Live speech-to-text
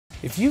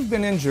If you've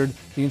been injured,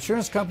 the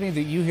insurance company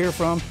that you hear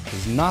from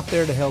is not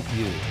there to help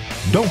you.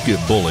 Don't get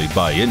bullied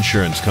by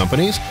insurance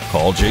companies.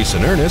 Call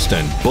Jason Ernest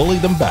and bully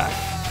them back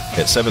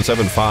at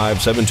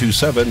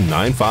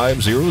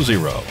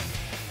 775-727-9500.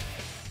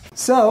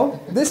 So,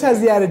 this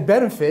has the added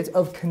benefit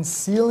of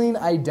concealing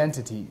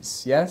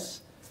identities, yes?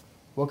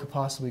 What could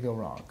possibly go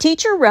wrong?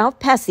 Teacher Ralph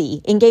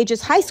Pesce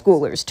engages high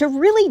schoolers to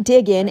really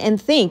dig in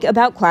and think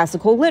about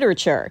classical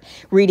literature.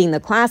 Reading the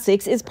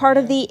classics is part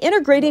of the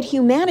integrated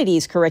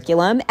humanities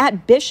curriculum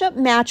at Bishop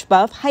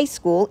Matchbuff High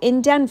School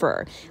in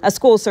Denver, a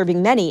school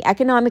serving many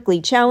economically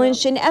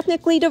challenged and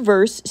ethnically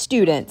diverse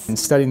students. And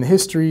studying the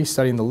history,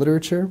 studying the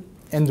literature,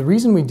 and the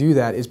reason we do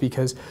that is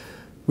because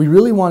we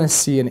really want to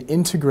see an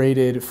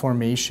integrated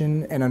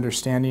formation and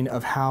understanding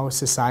of how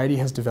society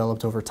has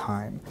developed over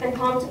time. And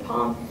palm to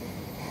palm.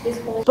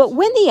 But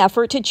when the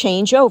effort to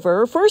change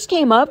over first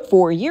came up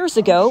 4 years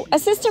ago,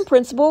 Assistant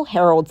Principal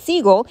Harold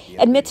Siegel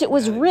admits it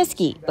was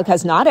risky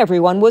because not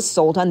everyone was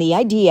sold on the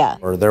idea.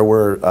 There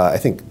were, I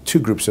think, two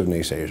groups of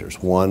naysayers.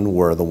 One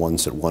were the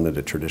ones that wanted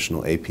a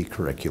traditional AP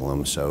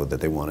curriculum, so that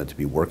they wanted to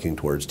be working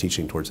towards,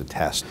 teaching towards a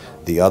test.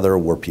 The other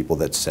were people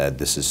that said,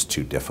 this is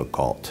too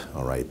difficult,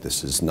 all right?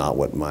 This is not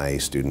what my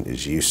student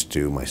is used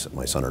to, my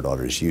son or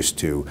daughter is used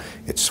to.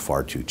 It's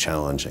far too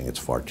challenging, it's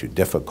far too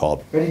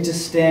difficult. Ready to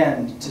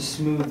stand to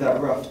smooth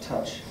that rough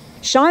touch.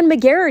 Sean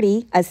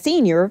McGarity, a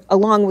senior,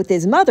 along with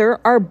his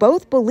mother, are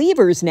both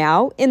believers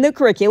now in the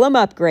curriculum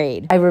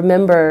upgrade. I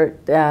remember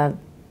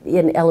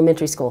in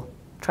elementary school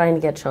trying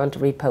to get Sean to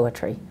read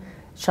poetry.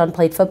 Sean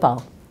played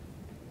football.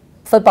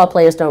 Football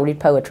players don't read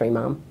poetry,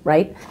 Mom,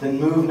 right? Then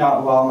move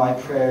not while my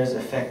prayers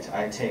effect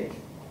I take.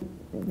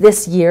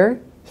 This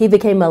year, he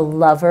became a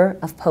lover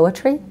of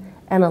poetry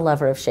and a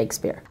lover of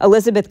Shakespeare.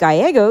 Elizabeth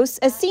Gallegos,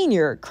 a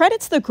senior,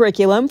 credits the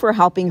curriculum for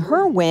helping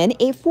her win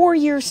a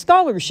 4-year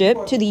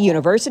scholarship to the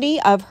university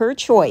of her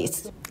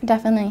choice. It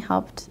definitely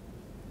helped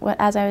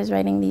as I was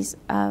writing these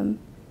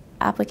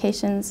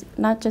applications,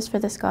 not just for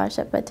the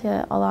scholarship, but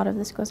to a lot of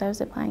the schools I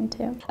was applying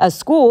to. A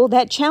school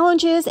that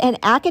challenges and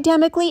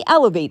academically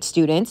elevates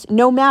students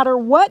no matter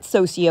what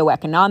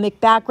socioeconomic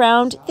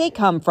background they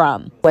come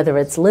from. Whether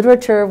it's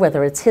literature,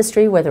 whether it's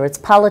history, whether it's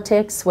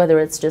politics, whether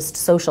it's just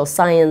social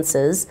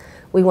sciences,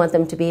 we want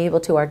them to be able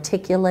to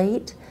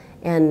articulate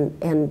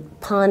and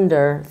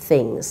ponder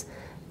things.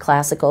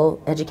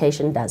 Classical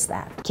education does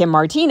that. Kim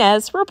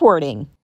Martinez reporting.